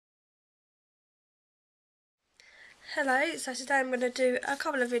Hello, so today I'm going to do a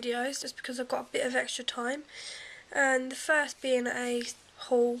couple of videos just because I've got a bit of extra time, and the first being a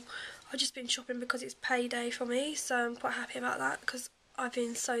haul. I've just been shopping because it's payday for me, so I'm quite happy about that because I've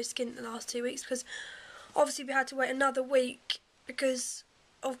been so skint the last 2 weeks because obviously we had to wait another week because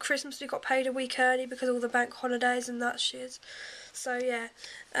of Christmas. We got paid a week early because of all the bank holidays and that shit. So yeah,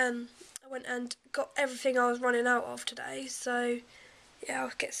 I went and got everything I was running out of today, so yeah,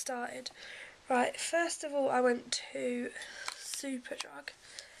 I'll get started. Right, first of all I went to Superdrug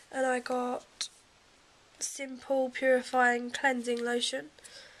and I got simple purifying cleansing lotion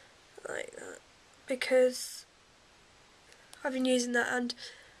like that because I've been using that and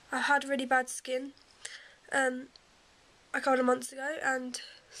I had really bad skin a couple of months ago, and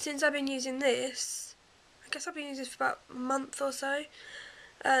since I've been using this, I guess I've been using this for about a month or so,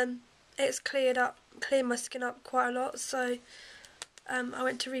 it's cleared my skin up quite a lot, so I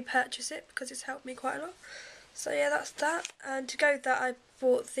went to repurchase it because it's helped me quite a lot. So yeah, that's that. And to go with that, I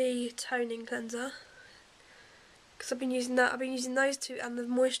bought the toning cleanser because I've been using that. I've been using those two and the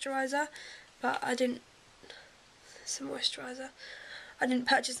moisturiser, but I didn't. Some moisturiser. I didn't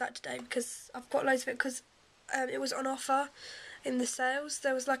purchase that today because I've got loads of it because it was on offer in the sales.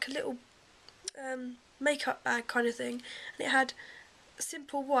 There was like a little makeup bag kind of thing, and it had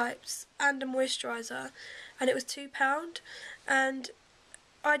simple wipes and a moisturiser, and it was £2, and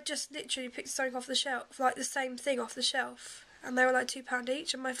I just literally picked something off the shelf, like the same thing off the shelf, and they were like £2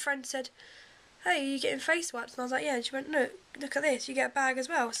 each, and my friend said, "Hey, are you getting face wipes?" And I was like, "Yeah," and she went, look at this, you get a bag as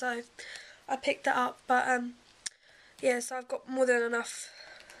well." So I picked that up, but yeah, so I've got more than enough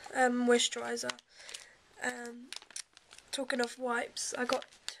moisturiser. Talking of wipes, I got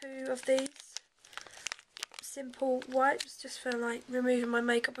 2 of these simple wipes just for like removing my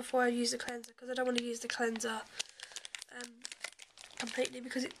makeup before I use the cleanser, because I don't want to use the cleanser completely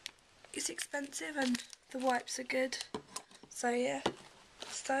because it's expensive and the wipes are good. So yeah,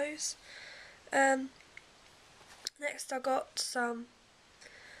 that's those. Next I got some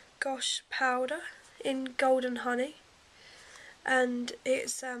Gosh powder in Golden Honey, and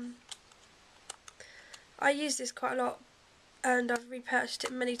it's I use this quite a lot and I've repurchased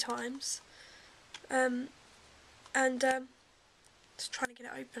it many times, just trying to get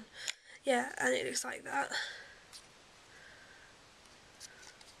it open. Yeah, and it looks like that.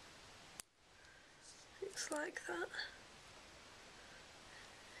 Looks like that.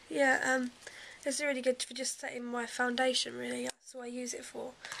 Yeah, it's really good for just setting my foundation, really. That's what I use it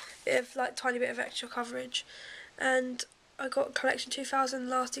for. Bit of like tiny bit of extra coverage. And I got Collection 2000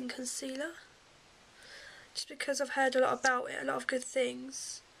 Lasting Concealer, just because I've heard a lot about it, a lot of good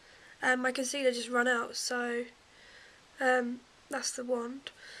things. My concealer just run out, so that's the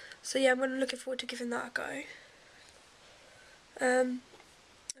wand. So yeah, I'm really looking forward to giving that a go. I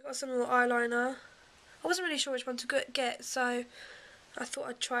got some more eyeliner. I wasn't really sure which one to get, so I thought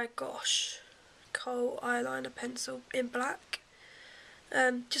I'd try Gosh Kohl eyeliner pencil in black,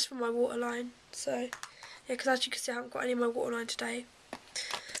 just for my waterline. So yeah, because as you can see, I haven't got any of my waterline today.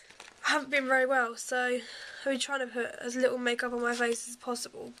 I haven't been very well, so I've been trying to put as little makeup on my face as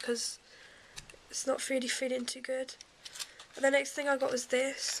possible because it's not really feeling too good. And the next thing I got was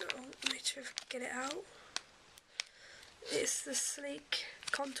this. Oh, let me try to get it out. It's the Sleek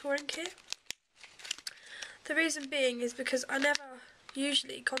contouring kit. The reason being is because I never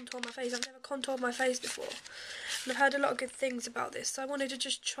usually contour my face. I've never contoured my face before, and I've heard a lot of good things about this, so I wanted to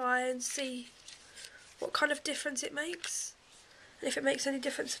just try and see what kind of difference it makes, and if it makes any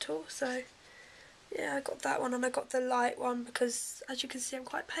difference at all. So yeah, I got that one, and I got the light one because, as you can see, I'm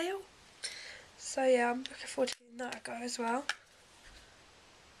quite pale. So yeah, I'm looking forward to giving that a go as well.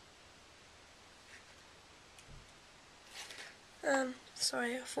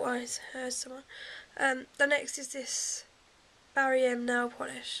 Sorry, I thought I heard someone. The next is this Barry M nail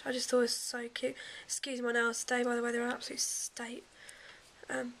polish. I just thought it was so cute. Excuse my nails today, by the way, they're an absolute state.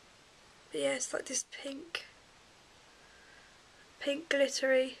 But yeah, it's like this pink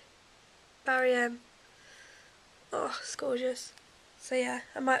glittery Barry M. Oh, it's gorgeous. So yeah,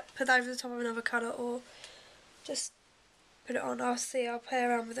 I might put that over the top of another colour or just put it on. I'll see, I'll play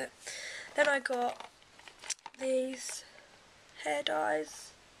around with it. Then I got these hair dyes.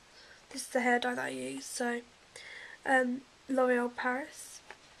 This is the hair dye that I use, so L'Oreal Paris.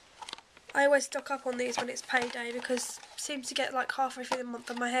 I always stock up on these when it's payday because it seems to get like halfway through the month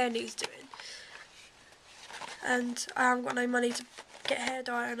and my hair needs doing, and I haven't got no money to get hair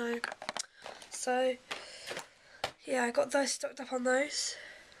dye, I know. So yeah, I got those, stocked up on those.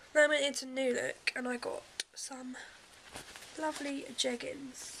 Then I went into New Look and I got some lovely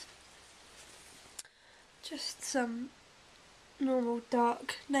jeggings. Just some normal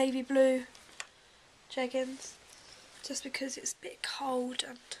dark navy blue jeggings. just because it's a bit cold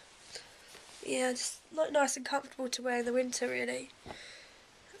and yeah, just not nice and comfortable to wear in the winter really.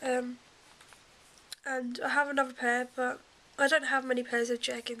 And I have another pair, but I don't have many pairs of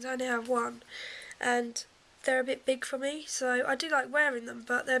jeggings. I only have one, and they're a bit big for me, so I do like wearing them,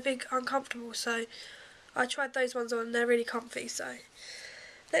 but they're big, uncomfortable, so I tried those ones on and they're really comfy. So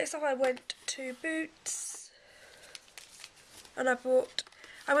next up I went to Boots, and I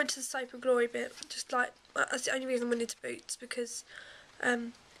went to the Soap and Glory bit, just like, that's the only reason I went into Boots, because yeah,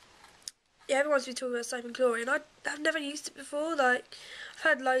 everyone's been talking about Soap and Glory, and I've never used it before. Like, I've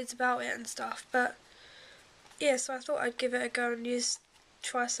heard loads about it and stuff, but yeah, so I thought I'd give it a go and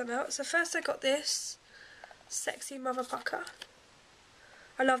try some out. So first I got this Sexy Mother Pucker.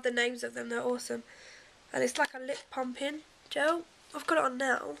 I love the names of them, they're awesome. And it's like a lip pumping gel. I've got it on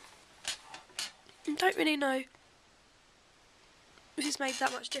now. I don't really know if it's made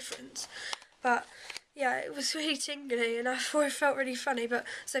that much difference, but yeah, it was really tingly and I thought it felt really funny. But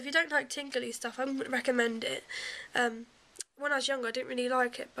so if you don't like tingly stuff, I wouldn't recommend it. When I was younger I didn't really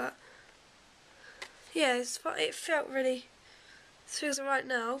like it, but yeah, it feels alright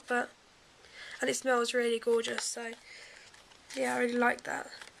now, and it smells really gorgeous, so yeah, I really like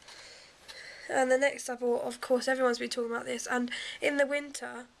that. And the next I bought, of course, everyone's been talking about this, and in the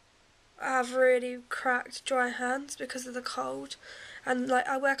winter I have really cracked, dry hands because of the cold, and like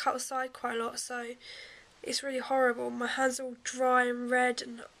I work outside quite a lot, so it's really horrible. My hands are all dry and red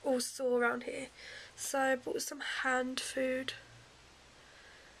and all sore around here. So I bought some hand food,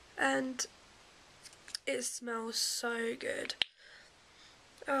 and it smells so good.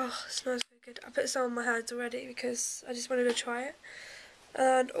 Oh, it smells so good. I put some on my hands already because I just wanted to try it.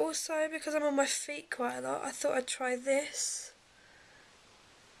 And also because I'm on my feet quite a lot, I thought I'd try this.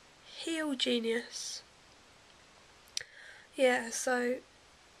 Heel Genius. Yeah, so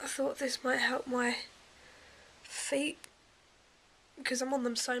I thought this might help my feet because I'm on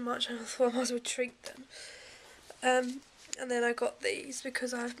them so much, and I thought I might as well treat them. And then I got these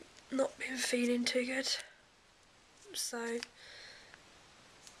because I've not been feeling too good. So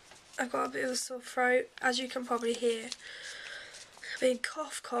I've got a bit of a sore throat, as you can probably hear. I've been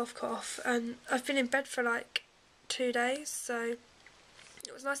cough, and I've been in bed for like 2 days, so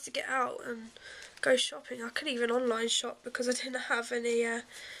it was nice to get out and go shopping. I couldn't even online shop because I didn't have any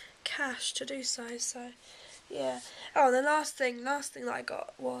cash to do so. So yeah. Oh, and the last thing that I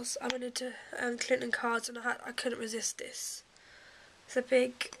got was I went into Clinton Cards, and I couldn't resist this. It's a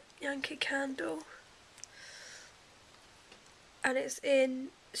big Yankee candle, and it's in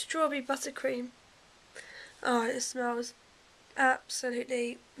strawberry buttercream. Oh, it smells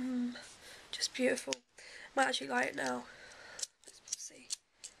absolutely just beautiful. Might actually light it now. Let's see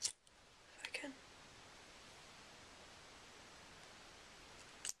if I can.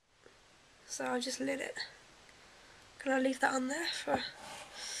 So I just lit it. Can I leave that on there for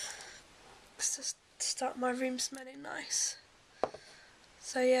just to start my room smelling nice?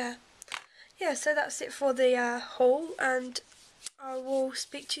 So yeah, so that's it for the haul, and I will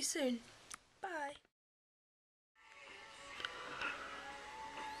speak to you soon. Bye.